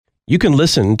You can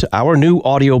listen to our new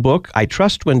audiobook, I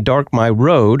Trust When Dark My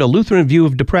Road, A Lutheran View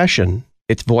of Depression.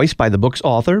 It's voiced by the book's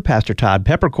author, Pastor Todd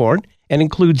Peppercorn, and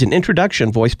includes an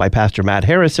introduction voiced by Pastor Matt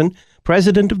Harrison,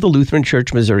 president of the Lutheran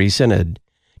Church Missouri Synod.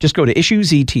 Just go to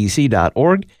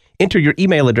issuesetc.org, enter your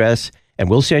email address, and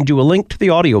we'll send you a link to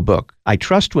the audiobook, I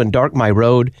Trust When Dark My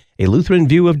Road, A Lutheran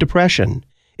View of Depression.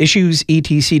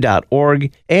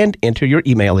 Issuesetc.org, and enter your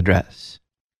email address.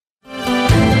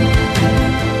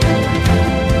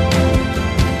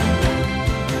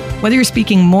 Whether you're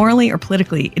speaking morally or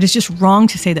politically, it is just wrong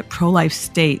to say that pro-life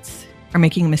states are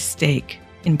making a mistake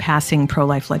in passing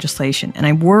pro-life legislation. And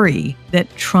I worry that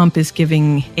Trump is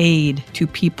giving aid to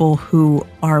people who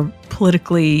are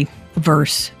politically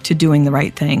averse to doing the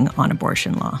right thing on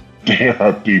abortion law. There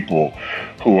are people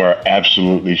who are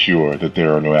absolutely sure that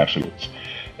there are no absolutes.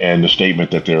 And the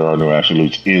statement that there are no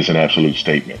absolutes is an absolute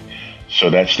statement. So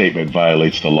that statement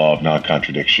violates the law of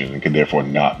non-contradiction and can therefore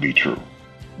not be true.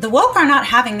 The woke are not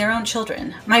having their own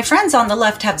children. My friends on the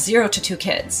left have 0 to 2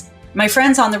 kids. My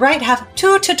friends on the right have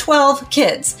 2 to 12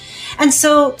 kids. And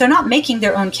so they're not making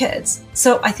their own kids.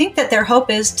 So I think that their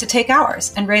hope is to take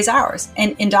ours and raise ours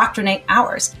and indoctrinate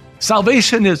ours.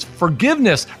 Salvation is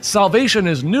forgiveness. Salvation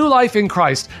is new life in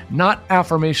Christ, not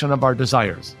affirmation of our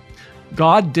desires.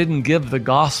 God didn't give the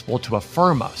gospel to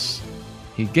affirm us.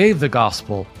 He gave the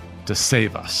gospel to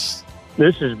save us.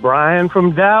 This is Brian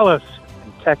from Dallas.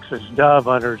 Texas dove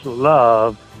hunters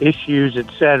love issues,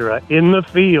 etc. in the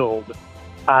field.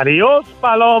 Adios,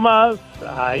 palomas.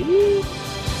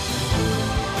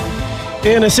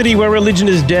 In a city where religion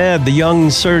is dead, the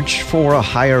young search for a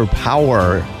higher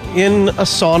power. In a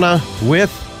sauna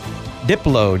with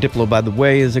Diplo. Diplo, by the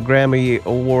way, is a Grammy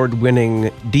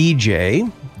Award-winning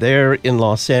DJ. There in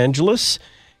Los Angeles.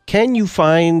 Can you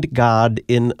find God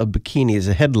in a bikini is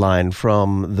a headline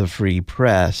from the Free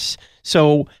Press.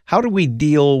 So how do we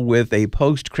deal with a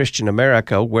post-Christian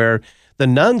America where the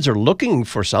nuns are looking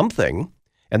for something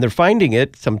and they're finding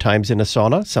it sometimes in a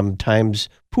sauna, sometimes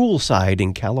poolside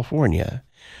in California?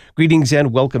 Greetings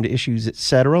and welcome to Issues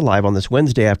Etc. live on this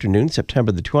Wednesday afternoon,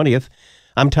 September the 20th.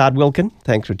 I'm Todd Wilkin.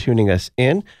 Thanks for tuning us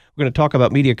in. We're going to talk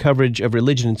about media coverage of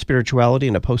religion and spirituality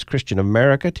in a post-Christian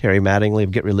America. Terry Mattingly of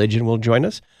Get Religion will join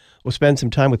us. We'll spend some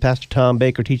time with Pastor Tom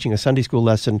Baker teaching a Sunday school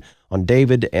lesson on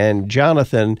David and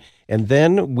Jonathan. And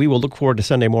then we will look forward to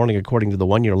Sunday morning, according to the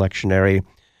one-year lectionary,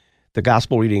 the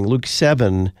gospel reading, Luke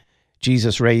 7,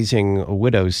 Jesus raising a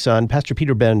widow's son. Pastor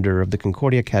Peter Bender of the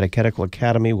Concordia Catechetical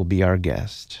Academy will be our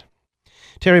guest.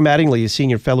 Terry Mattingly is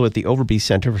Senior Fellow at the Overby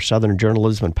Center for Southern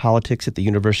Journalism and Politics at the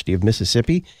University of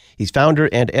Mississippi. He's founder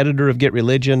and editor of Get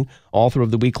Religion, author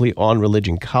of the weekly On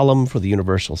Religion column for the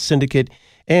Universal Syndicate,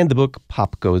 and the book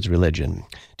Pop Goes Religion.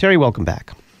 Terry, welcome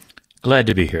back. Glad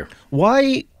to be here.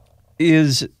 Why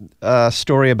is a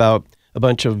story about a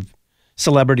bunch of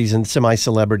celebrities and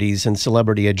semi-celebrities and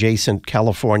celebrity-adjacent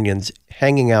Californians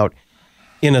hanging out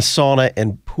in a sauna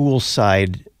and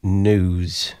poolside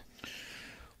news?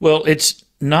 Well, it's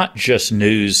not just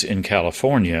news in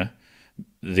California.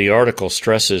 The article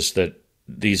stresses that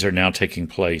these are now taking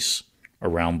place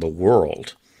around the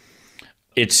world.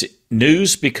 It's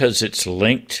news because it's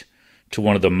linked to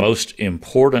one of the most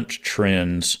important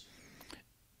trends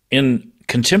in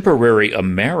contemporary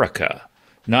America,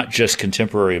 not just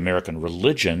contemporary American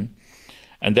religion,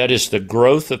 and that is the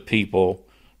growth of people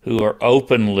who are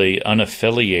openly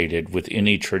unaffiliated with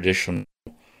any traditional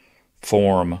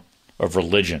form of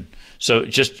religion. So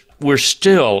we're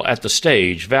still at the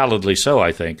stage, validly so,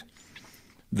 I think,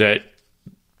 that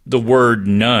the word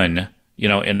nun,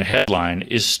 in the headline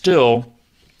is still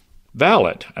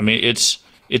valid. I mean, it's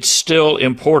still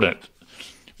important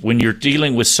when you're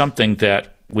dealing with something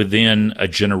that within a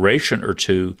generation or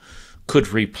two could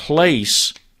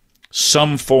replace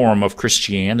some form of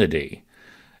Christianity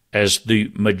as the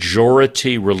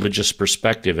majority religious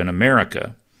perspective in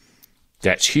America.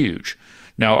 That's huge.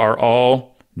 Now, are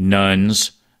all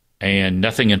nuns and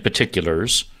nothing in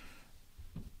particulars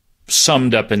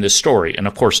summed up in this story? And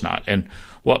of course not. And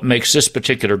what makes this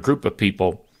particular group of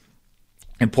people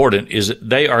important is that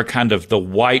they are kind of the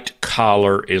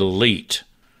white-collar elite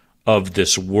of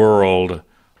this world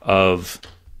of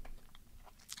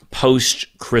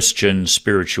post-Christian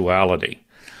spirituality.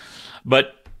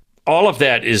 But all of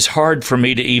that is hard for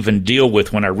me to even deal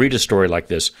with when I read a story like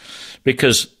this,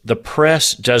 because the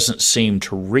press doesn't seem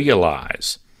to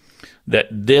realize that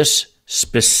this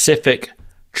specific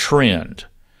trend,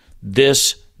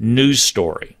 this news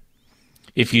story,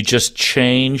 if you just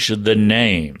change the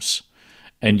names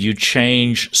and you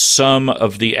change some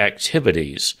of the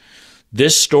activities,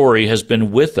 this story has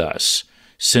been with us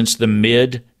since the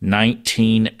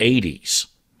mid-1980s.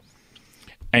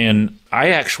 And I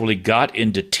actually got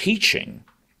into teaching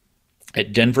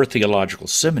at Denver Theological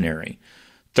Seminary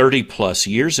 30 plus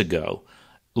years ago,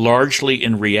 largely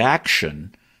in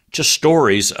reaction to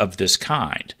stories of this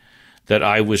kind that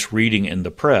I was reading in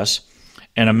the press.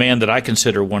 And a man that I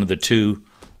consider one of the two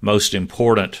most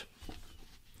important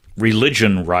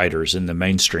religion writers in the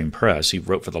mainstream press, he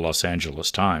wrote for the Los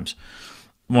Angeles Times,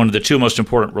 one of the two most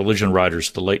important religion writers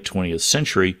of the late 20th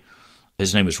century,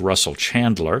 his name is Russell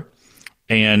Chandler,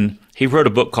 and he wrote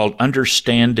a book called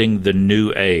Understanding the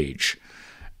New Age.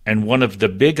 And one of the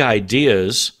big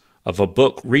ideas of a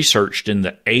book researched in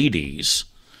the 80s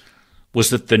was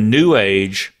that the New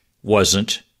Age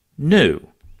wasn't new.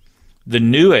 The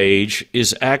New Age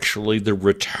is actually the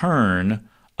return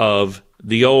of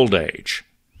the Old Age.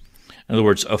 In other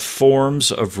words, of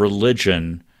forms of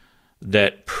religion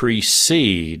that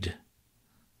precede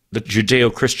the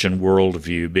Judeo-Christian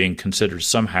worldview being considered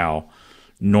somehow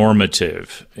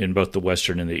normative in both the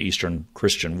Western and the Eastern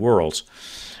Christian worlds.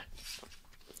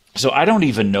 So I don't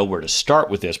even know where to start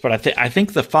with this, but I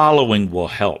think the following will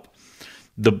help.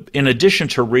 In addition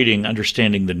to reading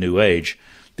Understanding the New Age,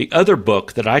 the other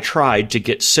book that I tried to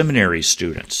get seminary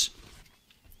students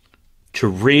to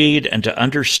read and to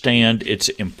understand its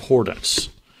importance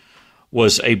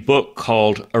was a book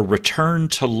called A Return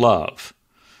to Love,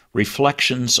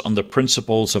 Reflections on the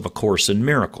Principles of A Course in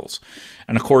Miracles.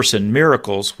 And A Course in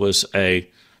Miracles was a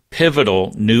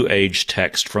pivotal New Age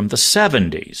text from the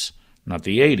 70s, not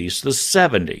the 80s, the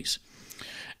 70s.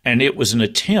 And it was an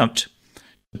attempt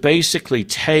to basically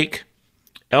take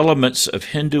elements of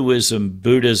Hinduism,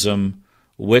 Buddhism,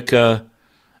 Wicca,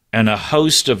 and a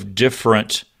host of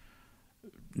different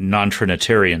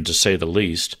non-Trinitarian, to say the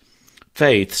least,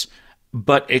 faiths,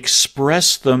 but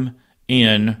express them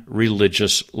in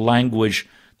religious language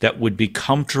that would be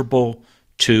comfortable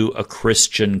to a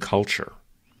Christian culture.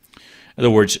 In other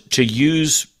words, to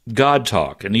use God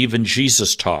talk and even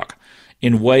Jesus talk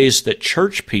in ways that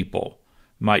church people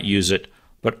might use it,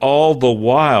 but all the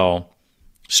while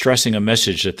stressing a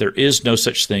message that there is no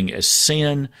such thing as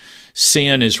sin.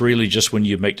 Sin is really just when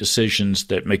you make decisions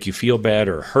that make you feel bad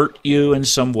or hurt you in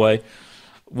some way,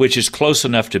 which is close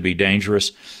enough to be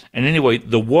dangerous. And anyway,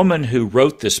 the woman who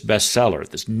wrote this bestseller,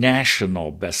 this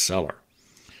national bestseller,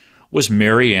 was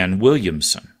Marianne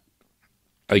Williamson,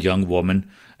 a young woman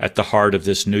at the heart of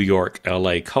this New York,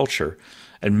 L.A. culture.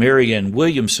 And Marianne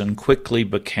Williamson quickly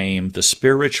became the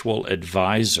spiritual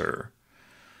advisor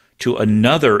to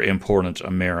another important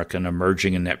American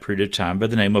emerging in that period of time by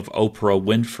the name of Oprah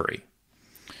Winfrey.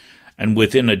 And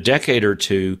within a decade or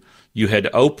two, you had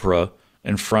Oprah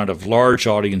in front of large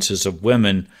audiences of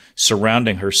women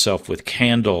surrounding herself with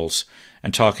candles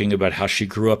and talking about how she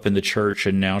grew up in the church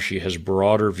and now she has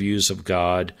broader views of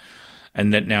God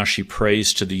and that now she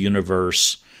prays to the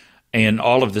universe. And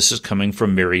all of this is coming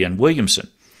from Marianne Williamson.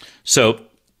 So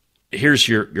here's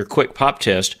your quick pop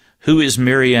test. Who is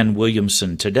Marianne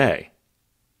Williamson today?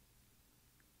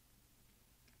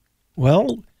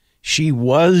 Well, she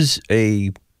was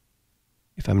if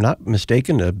I'm not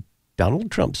mistaken, a Donald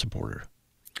Trump supporter.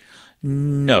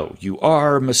 No, you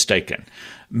are mistaken.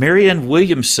 Marianne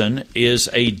Williamson is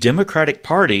a Democratic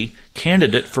Party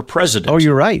candidate for president. Oh,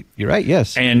 you're right. You're right,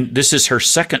 yes. And this is her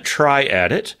second try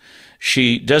at it.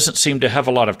 She doesn't seem to have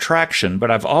a lot of traction,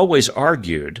 but I've always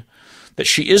argued that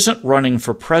she isn't running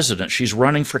for president. She's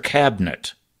running for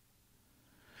cabinet.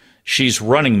 She's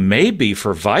running maybe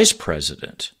for vice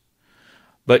president,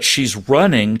 but she's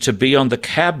running to be on the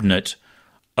cabinet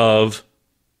of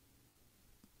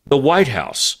the White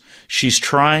House. She's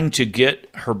trying to get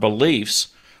her beliefs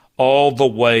all the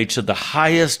way to the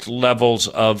highest levels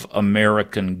of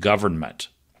American government.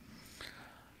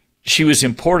 She was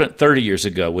important 30 years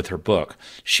ago with her book.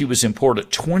 She was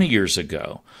important 20 years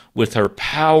ago with her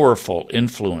powerful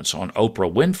influence on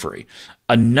Oprah Winfrey,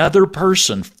 another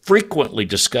person frequently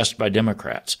discussed by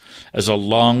Democrats as a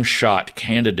long-shot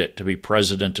candidate to be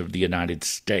president of the United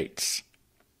States.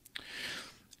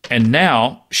 And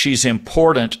now she's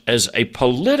important as a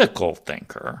political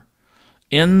thinker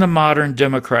in the modern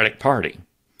Democratic Party.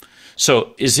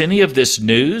 So is any of this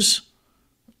news?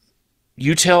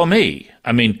 You tell me.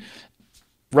 I mean,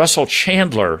 Russell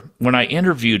Chandler, when I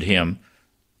interviewed him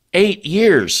 8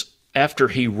 years after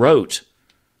he wrote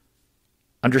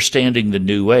Understanding the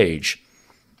New Age,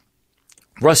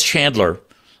 Russ Chandler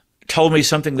told me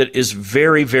something that is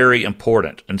very, very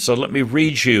important. And so let me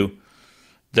read you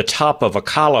the top of a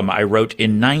column I wrote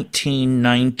in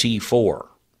 1994.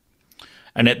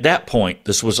 And at that point,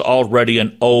 this was already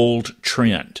an old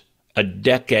trend, a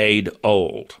decade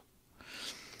old.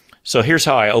 So here's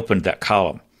how I opened that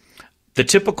column. The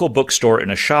typical bookstore in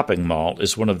a shopping mall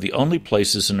is one of the only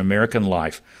places in American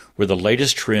life where the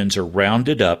latest trends are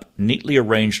rounded up, neatly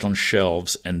arranged on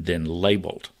shelves, and then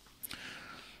labeled.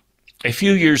 A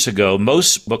few years ago,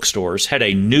 most bookstores had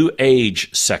a New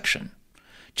Age section.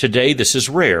 Today, this is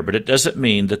rare, but it doesn't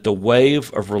mean that the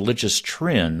wave of religious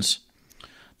trends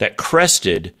that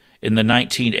crested in the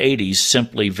 1980s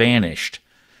simply vanished.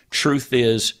 Truth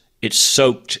is, it's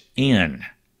soaked in.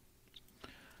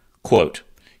 Quote,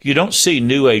 "You don't see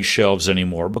New Age shelves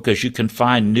anymore because you can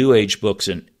find New Age books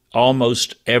in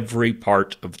almost every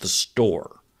part of the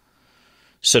store,"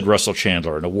 said Russell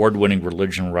Chandler, an award-winning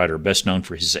religion writer best known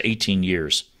for his 18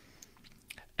 years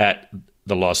at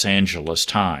the Los Angeles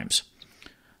Times.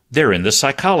 They're in the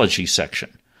psychology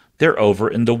section. They're over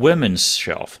in the women's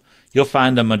shelf. You'll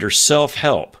find them under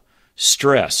self-help,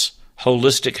 stress,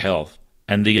 holistic health,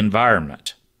 and the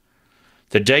environment.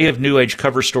 The day of New Age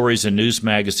cover stories in news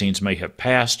magazines may have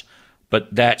passed,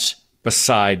 but that's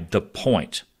beside the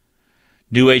point.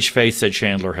 New Age faith, said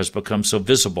Chandler, has become so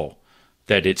visible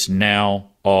that it's now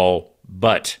all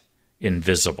but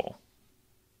invisible.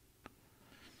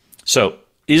 So,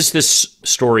 is this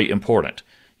story important?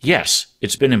 Yes,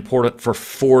 it's been important for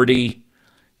 40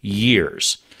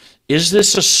 years. Is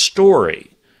this a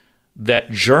story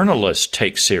that journalists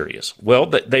take serious? Well,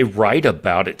 they write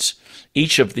about it.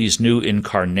 Each of these new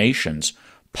incarnations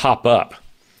pop up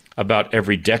about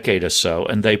every decade or so,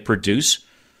 and they produce,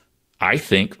 I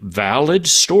think, valid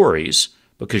stories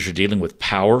because you're dealing with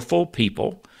powerful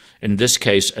people, in this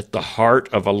case, at the heart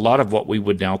of a lot of what we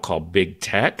would now call big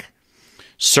tech.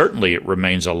 Certainly it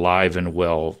remains alive and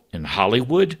well in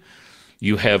Hollywood.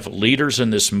 You have leaders in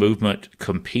this movement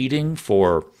competing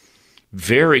for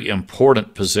very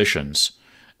important positions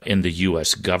in the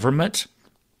U.S. government,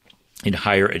 in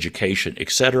higher education,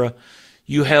 etc.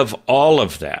 You have all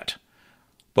of that.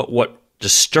 But what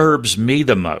disturbs me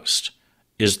the most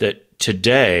is that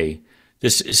today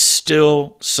this is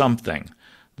still something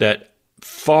that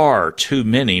far too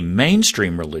many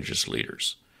mainstream religious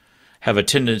leaders have a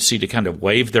tendency to kind of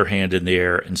wave their hand in the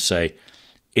air and say,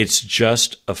 it's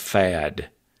just a fad.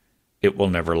 It will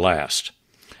never last.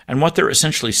 And what they're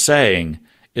essentially saying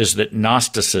is that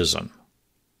Gnosticism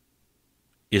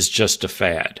is just a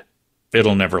fad.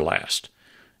 It'll never last,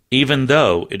 even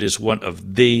though it is one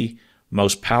of the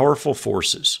most powerful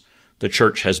forces the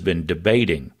church has been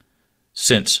debating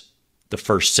since the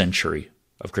first century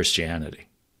of Christianity.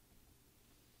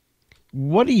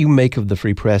 What do you make of the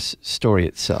Free Press story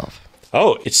itself?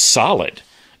 Oh, it's solid.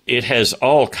 It has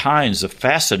all kinds of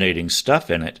fascinating stuff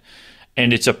in it,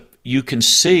 and you can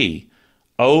see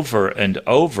over and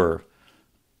over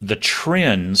the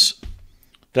trends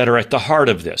that are at the heart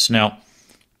of this. Now,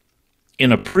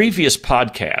 in a previous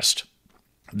podcast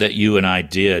that you and I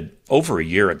did over a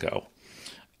year ago,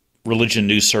 Religion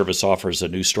News Service offers a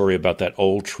new story about that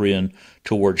old trend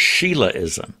toward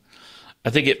Sheilaism. I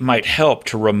think it might help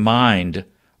to remind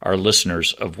our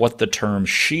listeners of what the term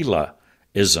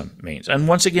Sheilaism means. And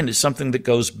once again, it's something that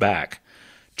goes back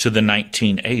to the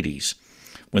 1980s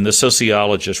when the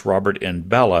sociologist Robert N.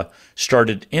 Bella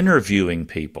started interviewing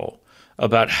people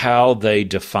about how they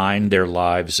define their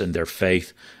lives and their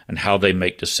faith and how they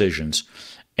make decisions.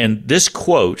 And this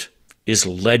quote is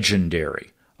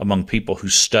legendary among people who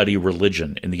study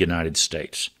religion in the United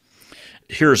States.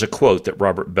 Here's a quote that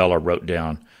Robert Bella wrote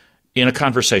down in a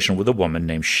conversation with a woman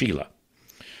named Sheila.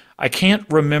 "I can't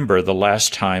remember the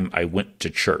last time I went to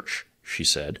church," she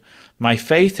said. "My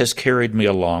faith has carried me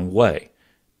a long way.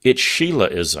 It's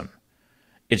Sheilaism.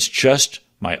 It's just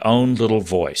my own little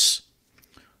voice.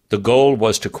 The goal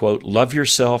was to, quote, love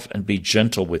yourself and be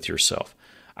gentle with yourself.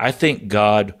 I think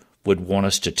God would want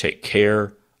us to take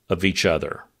care of each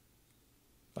other,"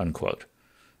 unquote.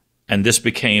 And this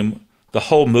became the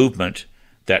whole movement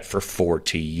that for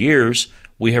 40 years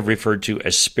we have referred to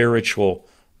as spiritual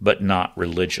but not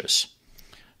religious.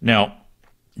 Now,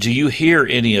 do you hear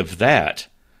any of that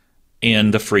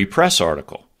in the Free Press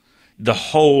article? The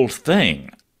whole thing.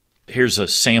 Here's a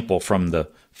sample from the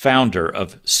founder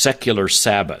of Secular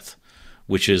Sabbath,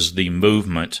 which is the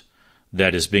movement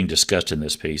that is being discussed in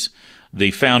this piece.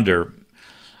 The founder,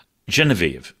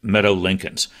 Genevieve Meadow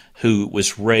Lincolns, who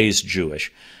was raised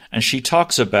Jewish, and she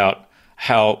talks about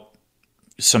how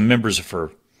some members of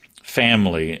her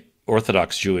family,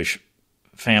 Orthodox Jewish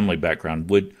family background,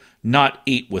 would not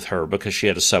eat with her because she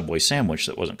had a Subway sandwich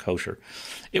that wasn't kosher.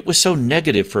 It was so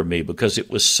negative for me because it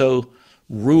was so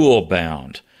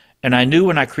rule-bound. And I knew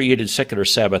when I created Secular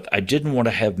Sabbath, I didn't want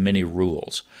to have many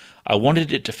rules. I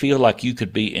wanted it to feel like you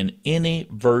could be in any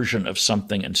version of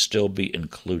something and still be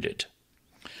included.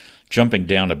 Jumping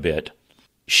down a bit,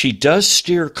 she does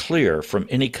steer clear from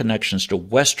any connections to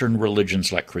Western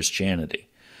religions like Christianity,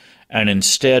 and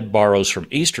instead borrows from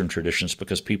Eastern traditions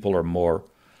because people are more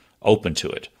open to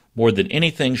it. More than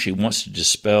anything, she wants to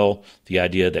dispel the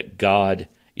idea that God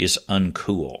is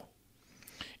uncool.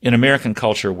 In American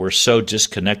culture, we're so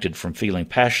disconnected from feeling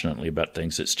passionately about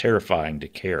things, it's terrifying to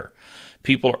care.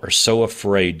 People are so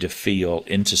afraid to feel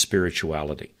into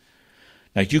spirituality.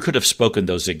 Now, you could have spoken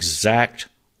those exact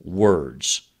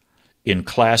words in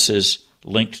classes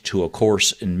linked to A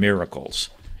Course in Miracles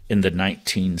in the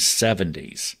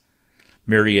 1970s.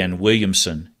 Marianne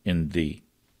Williamson in the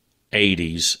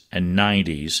 80s and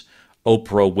 90s,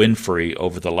 Oprah Winfrey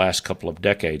over the last couple of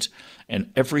decades,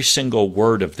 and every single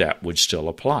word of that would still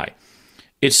apply.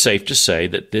 It's safe to say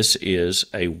that this is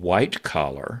a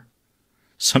white-collar,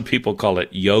 some people call it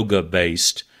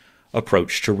yoga-based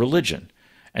approach to religion.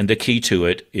 And the key to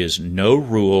it is no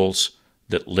rules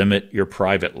that limit your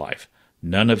private life.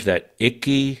 None of that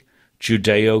icky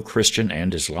Judeo-Christian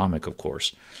and Islamic, of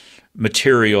course,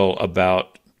 material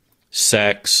about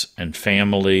sex and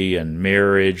family and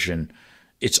marriage. And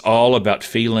it's all about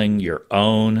feeling your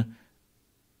own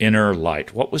inner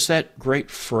light. What was that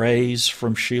great phrase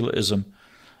from Sheilaism?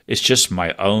 It's just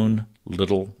my own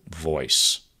little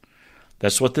voice.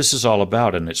 That's what this is all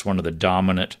about, and it's one of the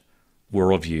dominant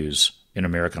worldviews in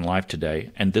American life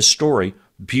today, and this story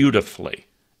beautifully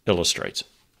illustrates it.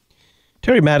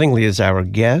 Terry Mattingly is our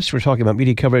guest. We're talking about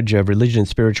media coverage of religion and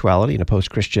spirituality in a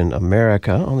post-Christian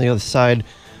America. On the other side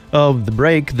of the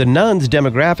break, the nuns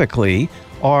demographically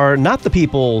are not the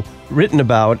people written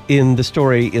about in the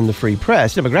story in the Free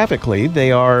Press. Demographically,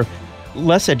 they are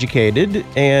less educated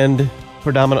and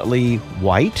predominantly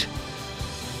white.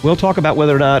 We'll talk about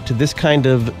whether or not this kind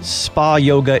of spa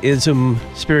yoga-ism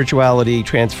spirituality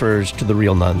transfers to the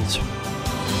real nuns.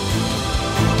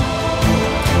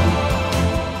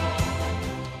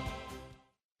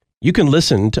 You can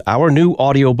listen to our new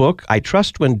audiobook, I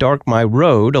Trust When Dark My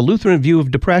Road, A Lutheran View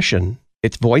of Depression.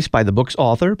 It's voiced by the book's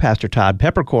author, Pastor Todd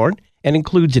Peppercorn, and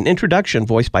includes an introduction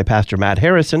voiced by Pastor Matt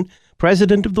Harrison,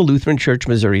 president of the Lutheran Church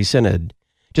Missouri Synod.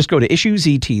 Just go to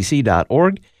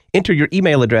issuesetc.org, enter your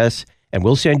email address, and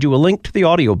we'll send you a link to the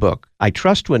audiobook, I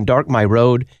Trust When Dark My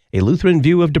Road, A Lutheran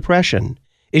View of Depression.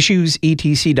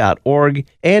 Issuesetc.org,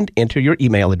 and enter your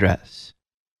email address.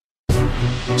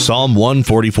 Psalm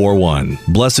 144:1.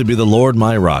 Blessed be the Lord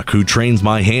my rock, who trains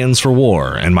my hands for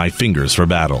war and my fingers for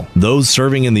battle. Those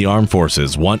serving in the armed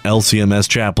forces want LCMS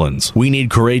chaplains. We need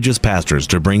courageous pastors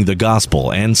to bring the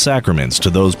gospel and sacraments to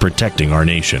those protecting our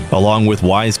nation, along with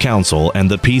wise counsel and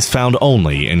the peace found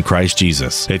only in Christ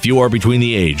Jesus. If you are between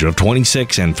the age of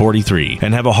 26 and 43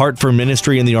 and have a heart for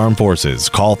ministry in the armed forces,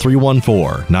 call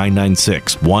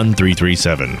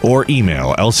 314-996-1337 or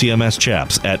email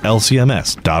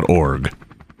lcmschaps@lcms.org.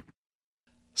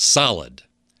 Solid,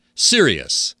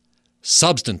 serious,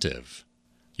 substantive.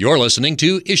 You're listening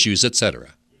to Issues, Etc.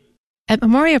 At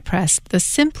Memoria Press, the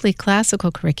Simply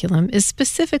Classical curriculum is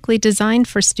specifically designed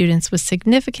for students with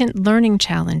significant learning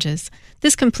challenges.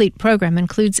 This complete program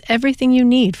includes everything you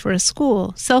need for a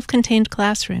school, self-contained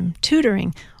classroom,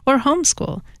 tutoring, or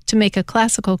homeschool to make a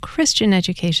classical Christian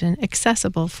education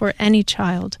accessible for any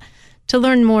child. To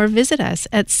learn more, visit us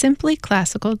at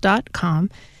simplyclassical.com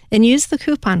and use the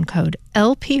coupon code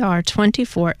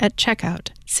LPR24 at checkout.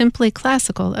 Simply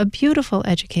Classical, a beautiful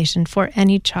education for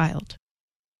any child.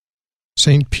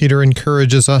 St. Peter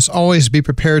encourages us always be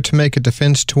prepared to make a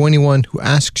defense to anyone who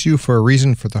asks you for a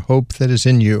reason for the hope that is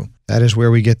in you. That is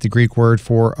where we get the Greek word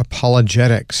for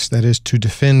apologetics, that is to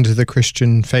defend the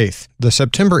Christian faith. The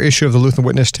September issue of the Lutheran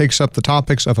Witness takes up the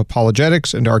topics of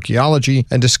apologetics and archaeology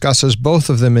and discusses both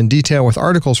of them in detail with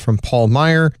articles from Paul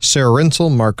Meyer, Sarah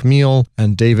Rensel, Mark Meal,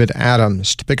 and David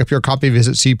Adams. To pick up your copy,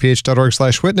 visit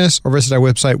cph.org/witness or visit our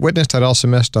website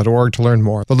witness.lcms.org to learn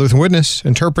more. The Lutheran Witness,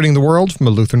 interpreting the world from a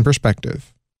Lutheran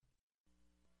perspective.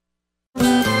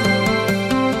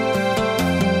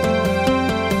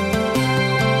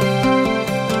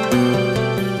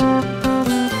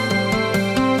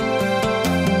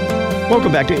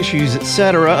 Welcome back to Issues,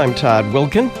 Etc. I'm Todd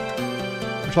Wilkin.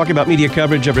 We're talking about media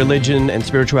coverage of religion and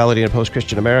spirituality in a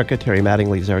post-Christian America. Terry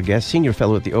Mattingly is our guest, senior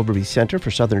fellow at the Overby Center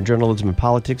for Southern Journalism and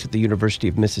Politics at the University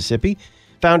of Mississippi,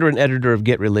 founder and editor of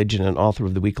Get Religion, and author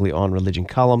of the weekly On Religion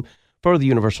column for the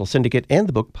Universal Syndicate and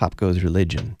the book Pop Goes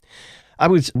Religion. I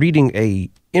was reading a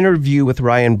interview with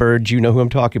Ryan Burge, you know who I'm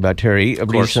talking about, Terry,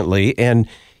 recently, and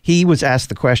he was asked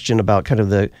the question about kind of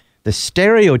the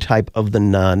stereotype of the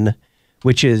nun,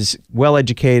 which is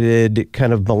well-educated,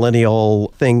 kind of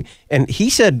millennial thing. And he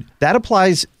said that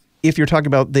applies if you're talking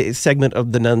about the segment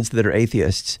of the nuns that are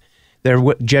atheists. They're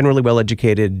generally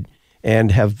well-educated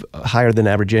and have higher than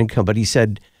average income. But he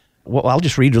said, well, I'll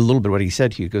just read a little bit what he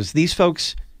said to you. He goes, these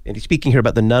folks, and he's speaking here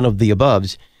about the none of the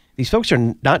aboves, these folks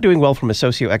are not doing well from a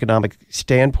socioeconomic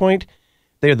standpoint.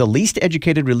 They are the least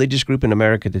educated religious group in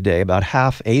America today. About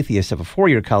half atheists have a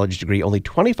 4-year college degree. Only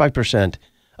 25%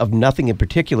 of nothing in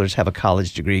particulars have a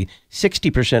college degree.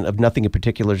 60% of nothing in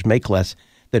particulars make less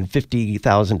than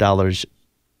 $50,000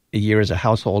 a year as a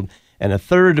household. And a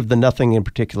third of the nothing in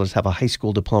particulars have a high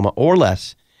school diploma or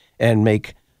less and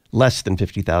make less than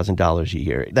 $50,000 a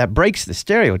year. That breaks the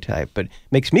stereotype, but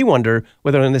makes me wonder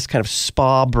whether in this kind of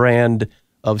spa brand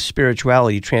of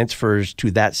spirituality transfers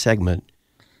to that segment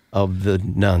of the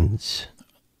nuns.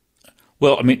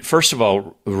 Well, I mean, first of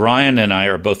all, Ryan and I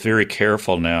are both very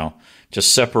careful now to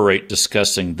separate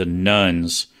discussing the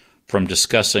nuns from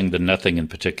discussing the nothing in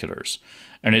particulars.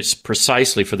 And it's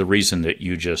precisely for the reason that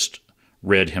you just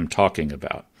read him talking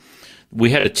about.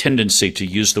 We had a tendency to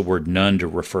use the word nun to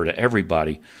refer to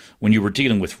everybody when you were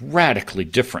dealing with radically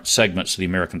different segments of the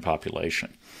American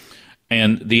population.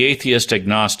 And the atheist,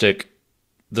 agnostic,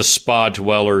 the spa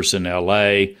dwellers in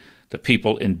L.A., the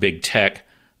people in big tech,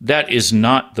 that is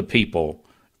not the people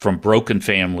from broken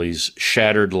families,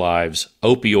 shattered lives,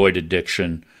 opioid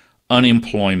addiction,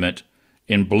 unemployment,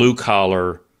 in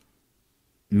blue-collar,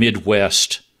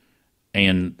 Midwest,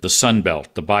 and the Sun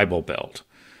Belt, the Bible Belt.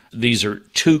 These are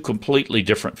two completely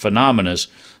different phenomena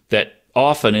that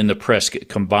often in the press get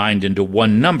combined into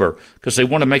one number because they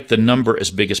want to make the number as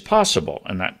big as possible.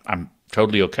 And I'm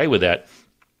totally okay with that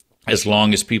as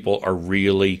long as people are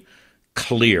really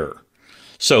clear.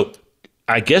 So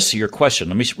I guess your question,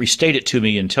 let me restate it to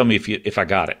me and tell me if I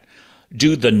got it.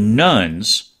 Do the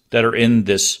nuns that are in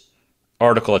this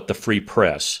article at the Free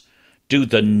Press, do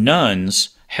the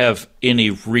nuns have any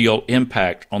real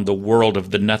impact on the world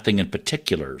of the nothing in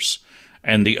particulars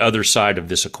and the other side of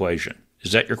this equation?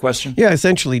 Is that your question? Yeah,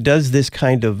 essentially, does this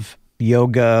kind of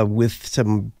yoga with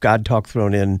some God talk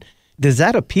thrown in, does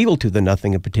that appeal to the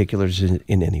nothing in particulars in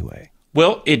any way?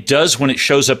 Well, it does when it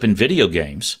shows up in video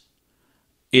games.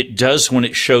 It does when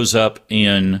it shows up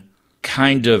in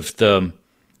kind of the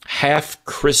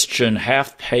half-Christian,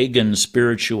 half-pagan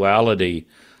spirituality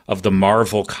of the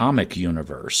Marvel comic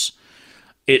universe.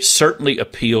 It certainly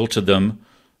appealed to them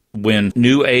when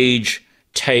New Age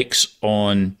takes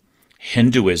on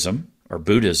Hinduism or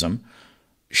Buddhism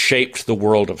shaped the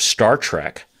world of Star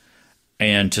Trek,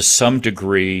 and to some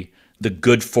degree, the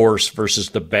good force versus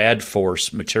the bad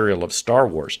force material of Star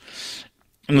Wars.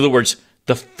 In other words,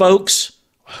 the folks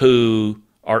who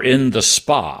are in the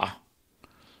spa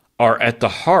are at the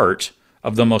heart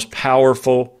of the most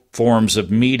powerful forms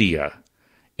of media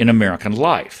in American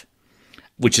life,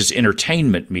 which is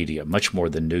entertainment media, much more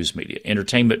than news media.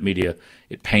 Entertainment media,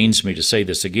 it pains me to say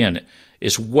this again,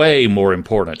 is way more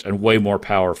important and way more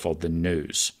powerful than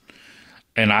news.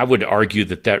 And I would argue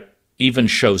that that even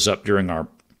shows up during our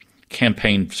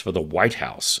campaigns for the White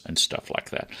House and stuff like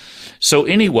that. So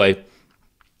anyway,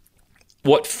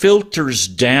 what filters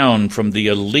down from the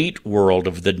elite world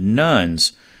of the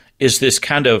nuns is this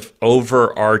kind of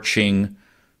overarching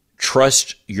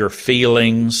trust your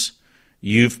feelings,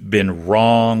 you've been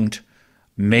wronged,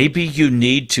 maybe you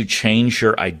need to change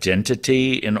your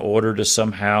identity in order to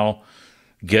somehow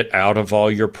get out of all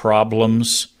your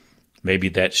problems. Maybe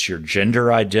that's your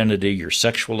gender identity, your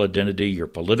sexual identity, your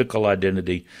political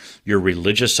identity, your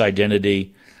religious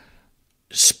identity.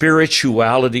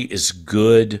 Spirituality is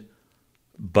good,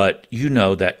 but you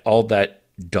know that all that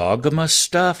dogma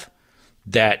stuff,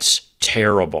 that's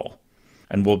terrible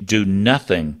and will do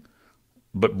nothing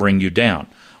but bring you down.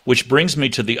 Which brings me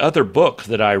to the other book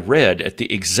that I read at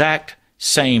the exact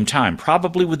same time,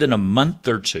 probably within a month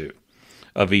or two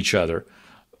of each other,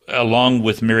 along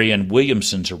with Marianne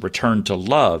Williamson's A Return to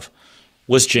Love,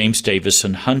 was James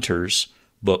Davison Hunter's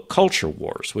book, Culture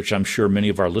Wars, which I'm sure many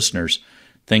of our listeners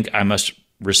think I must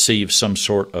receive some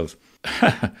sort of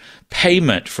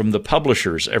payment from the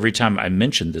publishers every time I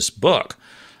mention this book.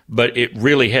 But it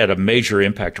really had a major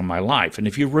impact on my life. And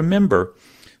if you remember,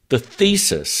 the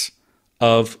thesis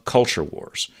of Culture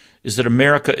Wars is that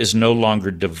America is no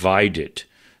longer divided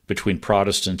between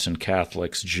Protestants and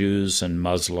Catholics, Jews and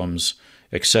Muslims,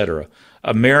 etc.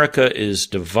 America is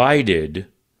divided,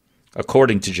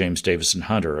 according to James Davison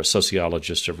Hunter, a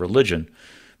sociologist of religion,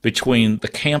 between the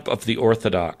camp of the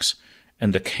Orthodox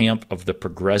and the camp of the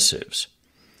progressives.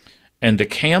 And the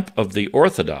camp of the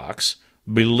Orthodox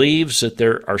believes that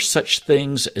there are such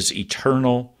things as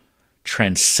eternal,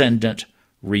 transcendent,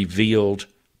 revealed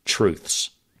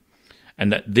truths,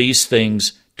 and that these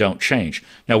things don't change.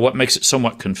 Now, what makes it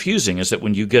somewhat confusing is that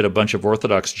when you get a bunch of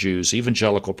Orthodox Jews,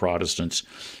 evangelical Protestants,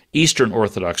 Eastern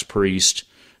Orthodox priests,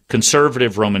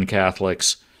 conservative Roman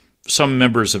Catholics, some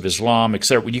members of Islam,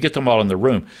 etc. When you get them all in the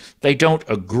room, they don't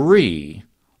agree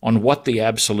on what the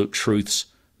absolute truths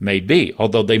may be,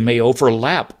 although they may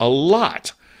overlap a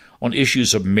lot on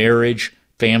issues of marriage,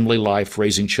 family life,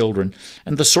 raising children,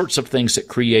 and the sorts of things that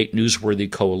create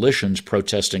newsworthy coalitions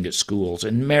protesting at schools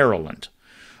in Maryland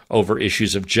over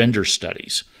issues of gender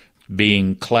studies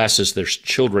being classes their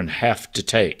children have to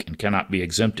take and cannot be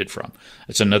exempted from.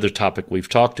 That's another topic we've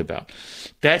talked about.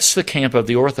 That's the camp of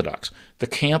the Orthodox. The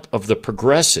camp of the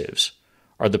progressives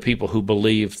are the people who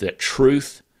believe that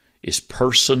truth is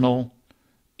personal,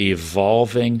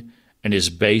 evolving, and is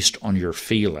based on your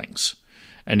feelings.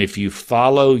 And if you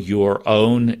follow your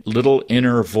own little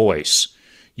inner voice,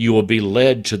 you will be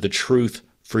led to the truth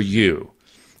for you.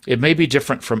 It may be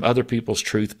different from other people's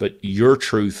truth, but your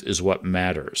truth is what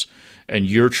matters. And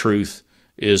your truth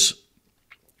is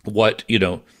what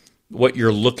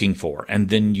you're looking for. And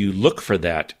then you look for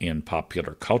that in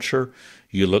popular culture.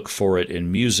 You look for it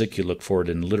in music. You look for it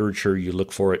in literature. You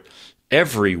look for it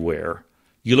everywhere.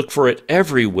 You look for it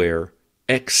everywhere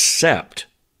except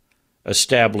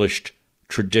established,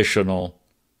 traditional,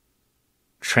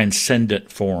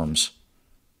 transcendent forms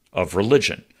of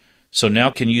religion. So now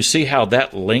can you see how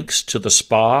that links to the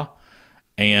spa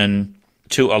and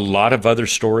to a lot of other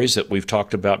stories that we've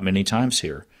talked about many times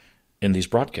here in these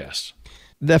broadcasts?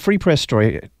 The Free Press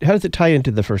story, how does it tie into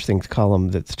the First Things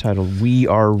column that's titled We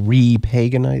Are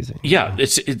Repaganizing? Yeah,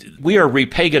 We Are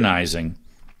Repaganizing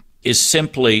is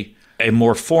simply a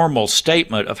more formal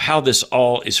statement of how this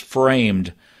all is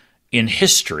framed in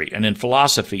history and in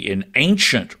philosophy, in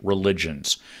ancient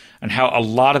religions, and how a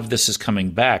lot of this is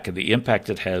coming back and the impact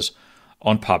it has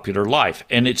on popular life.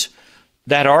 And it's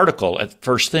that article at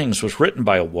First Things was written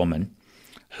by a woman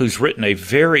who's written a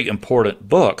very important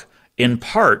book, in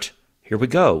part, here we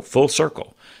go, full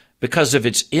circle, because of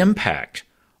its impact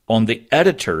on the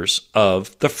editors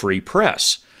of the Free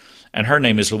Press. And her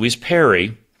name is Louise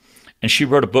Perry, and she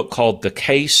wrote a book called The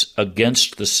Case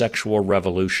Against the Sexual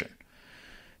Revolution.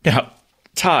 Now,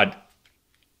 Todd,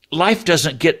 life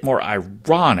doesn't get more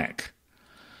ironic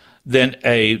than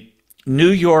a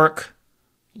New York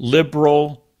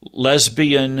liberal,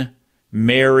 lesbian,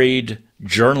 married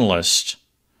journalist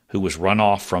who was run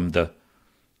off from the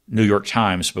New York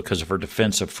Times because of her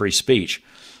defense of free speech.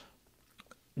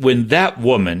 When that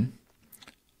woman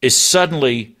is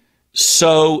suddenly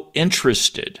so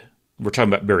interested, we're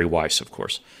talking about Barry Weiss, of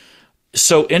course,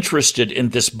 so interested in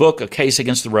this book, A Case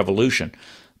Against the Revolution,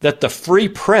 that the Free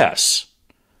Press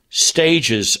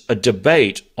stages a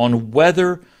debate on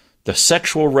whether the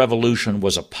sexual revolution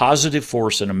was a positive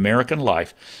force in American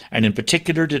life, and in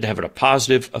particular did it have a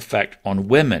positive effect on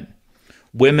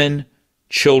women,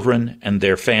 children, and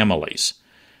their families.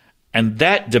 And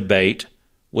that debate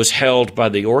was held by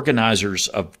the organizers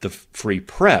of the Free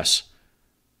Press,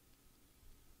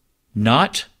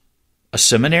 not a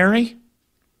seminary,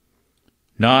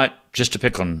 not, just to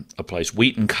pick on a place,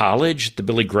 Wheaton College, the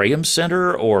Billy Graham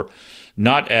Center, or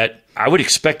not at, I would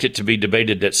expect it to be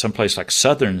debated at some place like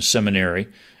Southern Seminary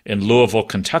in Louisville,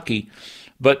 Kentucky.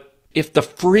 But if the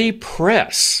Free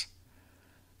Press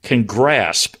can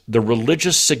grasp the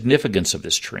religious significance of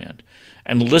this trend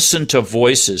and listen to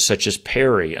voices such as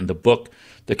Perry and the book,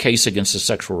 The Case Against the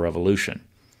Sexual Revolution,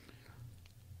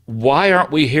 why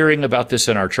aren't we hearing about this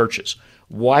in our churches?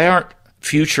 Why aren't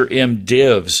future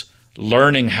MDivs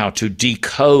learning how to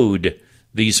decode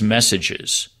these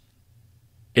messages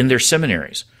in their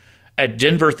seminaries? At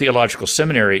Denver Theological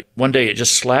Seminary, one day it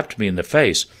just slapped me in the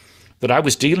face that I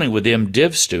was dealing with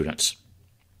MDiv students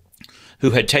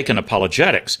who had taken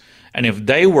apologetics, and if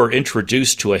they were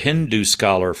introduced to a Hindu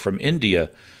scholar from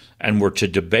India and were to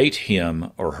debate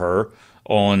him or her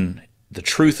on the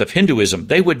truth of Hinduism,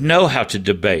 they would know how to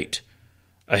debate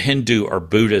a Hindu or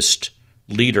Buddhist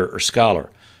leader or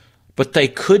scholar. But they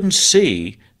couldn't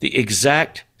see the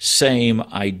exact same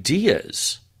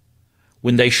ideas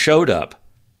when they showed up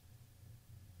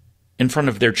in front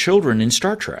of their children in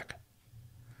Star Trek,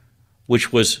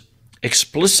 which was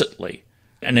explicitly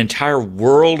an entire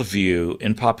worldview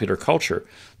in popular culture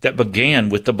that began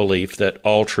with the belief that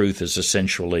all truth is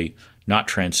essentially not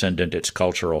transcendent, it's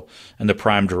cultural, and the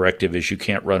prime directive is you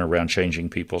can't run around changing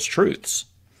people's truths.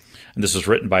 And this was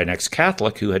written by an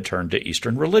ex-Catholic who had turned to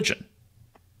Eastern religion.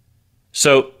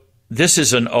 So this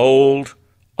is an old,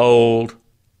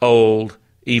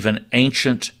 even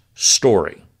ancient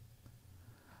story.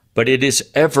 But it is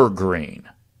evergreen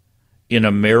in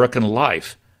American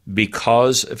life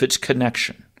because of its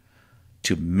connection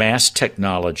to mass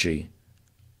technology,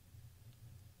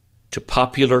 to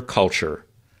popular culture,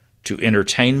 to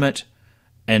entertainment,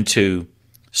 and to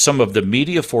some of the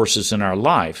media forces in our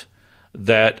life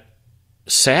that,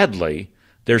 sadly,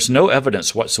 there's no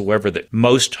evidence whatsoever that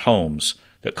most homes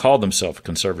that call themselves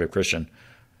conservative Christian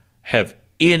have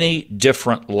any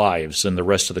different lives than the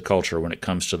rest of the culture when it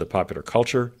comes to the popular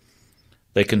culture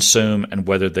they consume and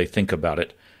whether they think about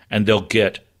it. And they'll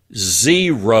get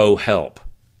zero help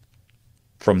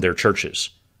from their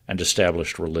churches and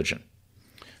established religion.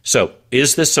 So,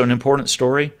 is this an important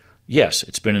story? Yes,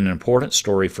 it's been an important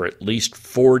story for at least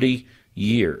 40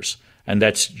 years. And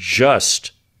that's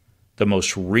just the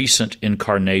most recent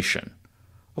incarnation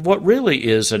of what really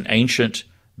is an ancient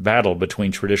battle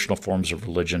between traditional forms of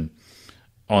religion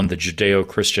on the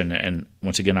Judeo-Christian, and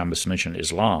once again I must mention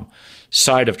Islam,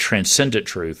 side of transcendent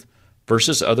truth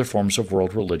versus other forms of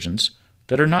world religions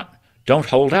that don't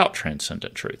hold out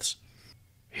transcendent truths.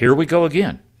 Here we go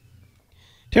again.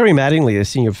 Terry Mattingly is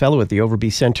Senior Fellow at the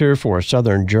Overby Center for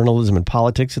Southern Journalism and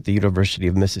Politics at the University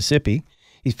of Mississippi.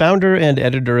 He's founder and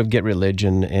editor of Get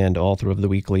Religion and author of the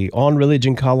weekly On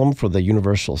Religion column for the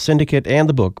Universal Syndicate and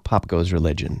the book Pop Goes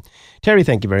Religion. Terry,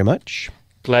 thank you very much.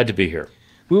 Glad to be here.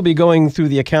 We'll be going through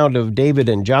the account of David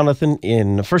and Jonathan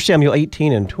in 1 Samuel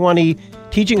 18 and 20,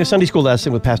 teaching a Sunday school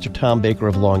lesson with Pastor Tom Baker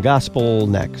of Law and Gospel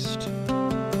next.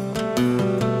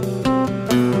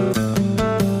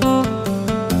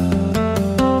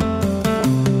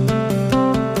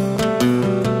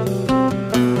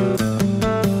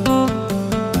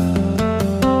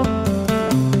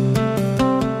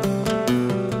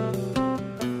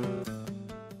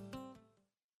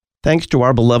 Thanks to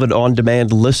our beloved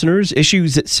on-demand listeners,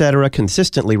 Issues Etc.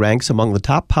 consistently ranks among the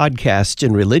top podcasts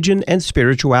in religion and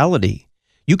spirituality.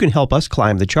 You can help us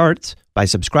climb the charts by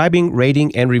subscribing,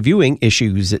 rating, and reviewing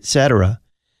Issues Etc.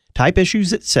 Type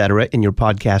Issues Etc. in your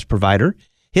podcast provider,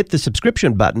 hit the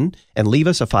subscription button, and leave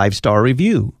us a 5-star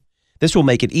review. This will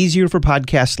make it easier for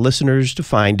podcast listeners to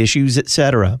find Issues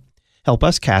Etc. Help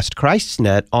us cast Christ's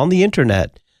net on the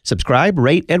internet. Subscribe,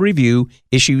 rate, and review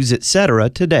Issues Etc.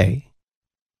 today.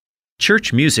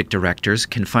 Church music directors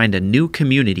can find a new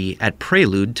community at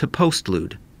Prelude to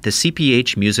Postlude, the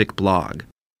CPH Music blog.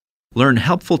 Learn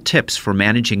helpful tips for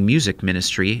managing music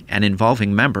ministry and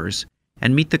involving members,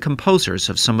 and meet the composers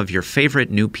of some of your favorite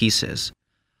new pieces.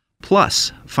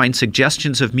 Plus, find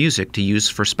suggestions of music to use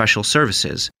for special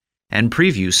services, and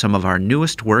preview some of our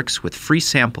newest works with free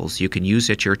samples you can use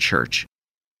at your church.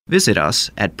 Visit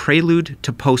us at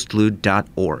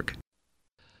preludetopostlude.org.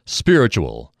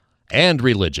 Spiritual and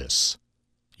religious.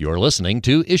 You're listening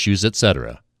to Issues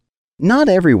Etc. Not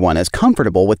everyone is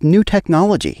comfortable with new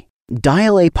technology.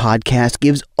 Dial A Podcast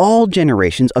gives all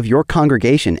generations of your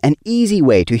congregation an easy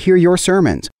way to hear your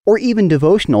sermons, or even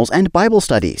devotionals and Bible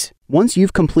studies. Once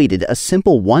you've completed a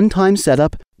simple one-time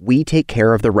setup, we take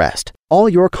care of the rest. All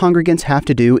your congregants have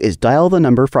to do is dial the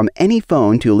number from any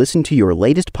phone to listen to your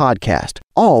latest podcast,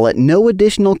 all at no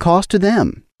additional cost to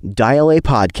them. Dial A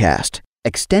Podcast.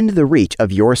 Extend the reach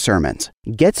of your sermons.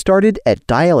 Get started at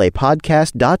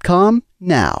dialapodcast.com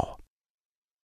now.